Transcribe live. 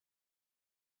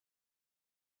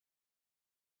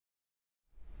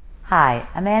Hi,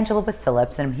 I'm Angela with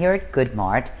Philips, and I'm here at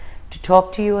Goodmart to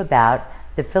talk to you about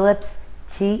the Philips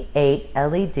T8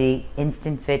 LED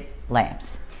InstantFit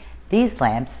lamps. These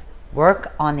lamps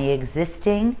work on the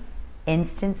existing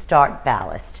Instant Start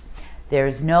ballast. There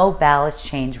is no ballast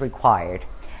change required.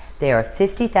 They are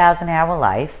 50,000 hour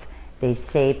life, they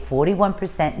save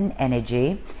 41% in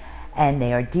energy, and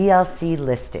they are DLC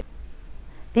listed.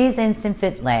 These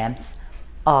InstantFit lamps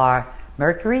are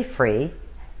mercury free,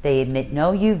 they emit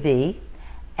no UV,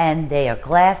 and they are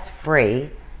glass free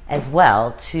as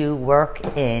well to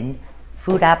work in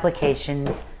food applications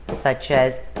such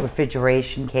as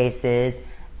refrigeration cases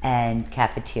and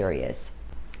cafeterias.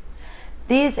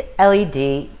 These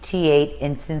LED T8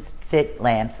 InstantFit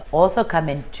lamps also come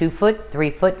in 2-foot,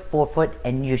 3-foot, 4-foot,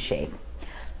 and U-shape.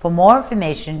 For more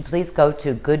information, please go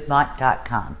to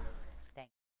goodmart.com.